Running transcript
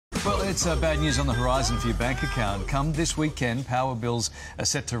It's bad news on the horizon for your bank account. Come this weekend, power bills are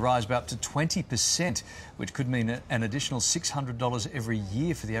set to rise by up to 20%, which could mean an additional $600 every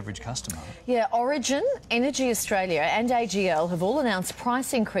year for the average customer. Yeah, Origin, Energy Australia and AGL have all announced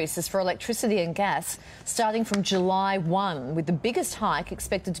price increases for electricity and gas starting from July 1, with the biggest hike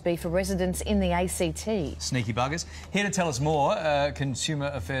expected to be for residents in the ACT. Sneaky buggers. Here to tell us more, Consumer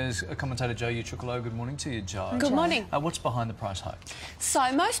Affairs commentator Jo Ucukalo. Good morning to you, Jo. Good morning. What's behind the price hike?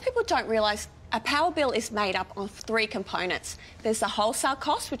 So most people don't realise a power bill is made up of three components. There's the wholesale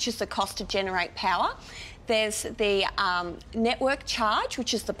cost, which is the cost to generate power. There's the network charge,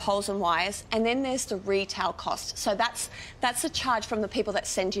 which is the poles and wires, and then there's the retail cost. So that's the charge from the people that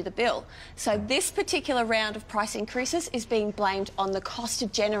send you the bill. So this particular round of price increases is being blamed on the cost to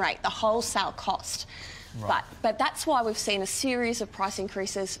generate, the wholesale cost. Right. But that's why we've seen a series of price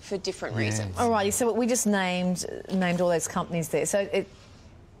increases for different reasons. Alrighty, so we just named all those companies there. So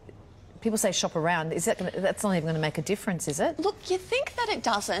people say shop around. Is that's not even going to make a difference, is it? Look, you think that it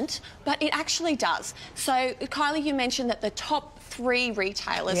doesn't, but it actually does. So, Kylie, you mentioned that the top three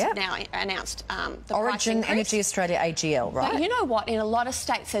retailers have now announced the Origin, price increase. Energy Australia, AGL, right? But you know what? In a lot of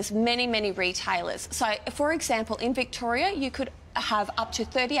states, there's many retailers. So, for example, in Victoria, you could have up to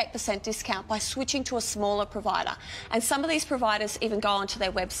 38% discount by switching to a smaller provider. And some of these providers even go onto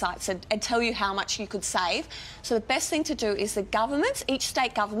their websites and tell you how much you could save. So the best thing to do is the governments, each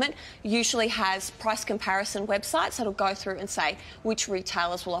state government usually has price comparison websites that'll go through and say which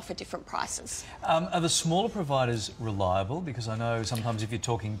retailers will offer different prices. Are the smaller providers reliable? Because I know sometimes if you're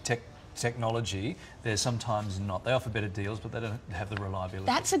talking technology, they're sometimes not. They offer better deals, but they don't have the reliability.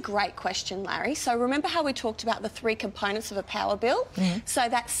 That's a great question, Larry. So remember how we talked about the three components of a power bill? So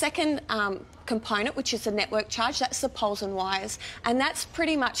that second component, which is the network charge, that's the poles and wires, and that's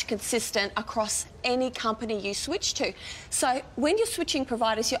pretty much consistent across any company you switch to. So when you're switching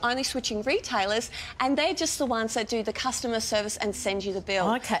providers, you're only switching retailers, and they're just the ones that do the customer service and send you the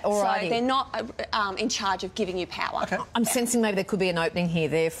bill. Okay, all right. So they're not in charge of giving you power. Okay. I'm sensing maybe there could be an opening here,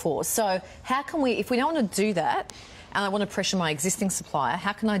 therefore. So how can we, if we don't want to do that, and I want to pressure my existing supplier,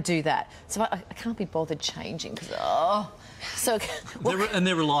 how can I do that? So I can't be bothered changing because, So,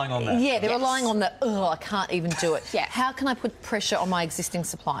 they're relying on that. Yeah, they're relying on the, I can't even do it. Yeah. How can I put pressure on my existing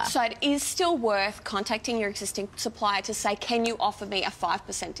supplier? So it is still worth contacting your existing supplier to say, can you offer me a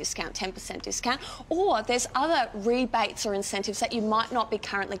 5% discount, 10% discount? Or there's other rebates or incentives that you might not be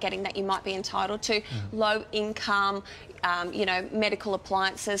currently getting that you might be entitled to. Low income, you know, medical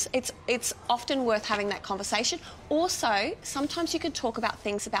appliances. It's often worth having that conversation. Also, sometimes you can talk about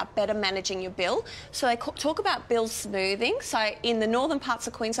things about better managing your bill. So they talk about bill smoothing. So in the northern parts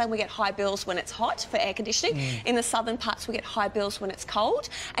of Queensland, we get high bills when it's hot for air conditioning. In the southern parts, we get high bills when it's cold.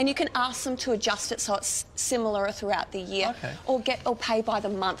 And you can ask them to adjust it so it's similar throughout the year, or pay by the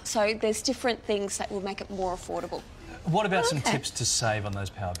month. So there's different things that will make it more affordable. What about some tips to save on those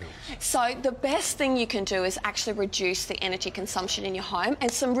power bills? So the best thing you can do is actually reduce the energy consumption in your home,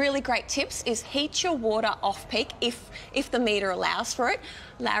 and some really great tips is heat your water off-peak if the meter allows for it.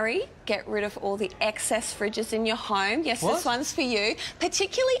 Larry, get rid of all the excess fridges in your home. Yes, this one's for you.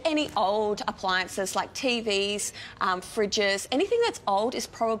 Particularly any old appliances like TVs, fridges. Anything that's old is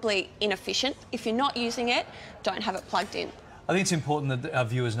probably inefficient. If you're not using it, don't have it plugged in. I think it's important that our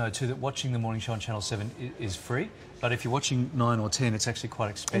viewers know too that watching the morning show on Channel 7 is free, but if you're watching 9 or 10, it's actually quite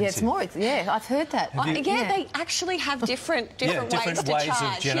expensive. Yeah, it's more. Yeah, I've heard that. They actually have different ways to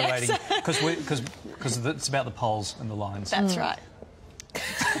charge. Of generating, because it's about the poles and the lines. That's right.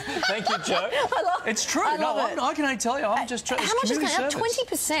 Thank you, Jo. It's true. I can only tell you. I'm just trying. How much is going up?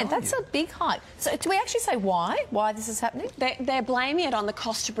 20%. That's a big hike. So do we actually say why this is happening? They're blaming it on the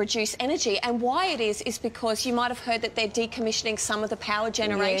cost to produce energy, and why it is because you might have heard that they're decommissioning some of the power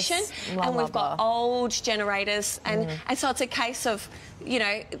generation, and we've got old generators, and so it's a case of, you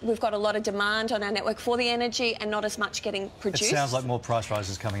know, we've got a lot of demand on our network for the energy and not as much getting produced. It sounds like more price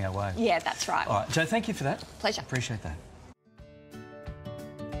rises coming our way. Yeah, that's right. All right, Jo, thank you for that. Pleasure. Appreciate that.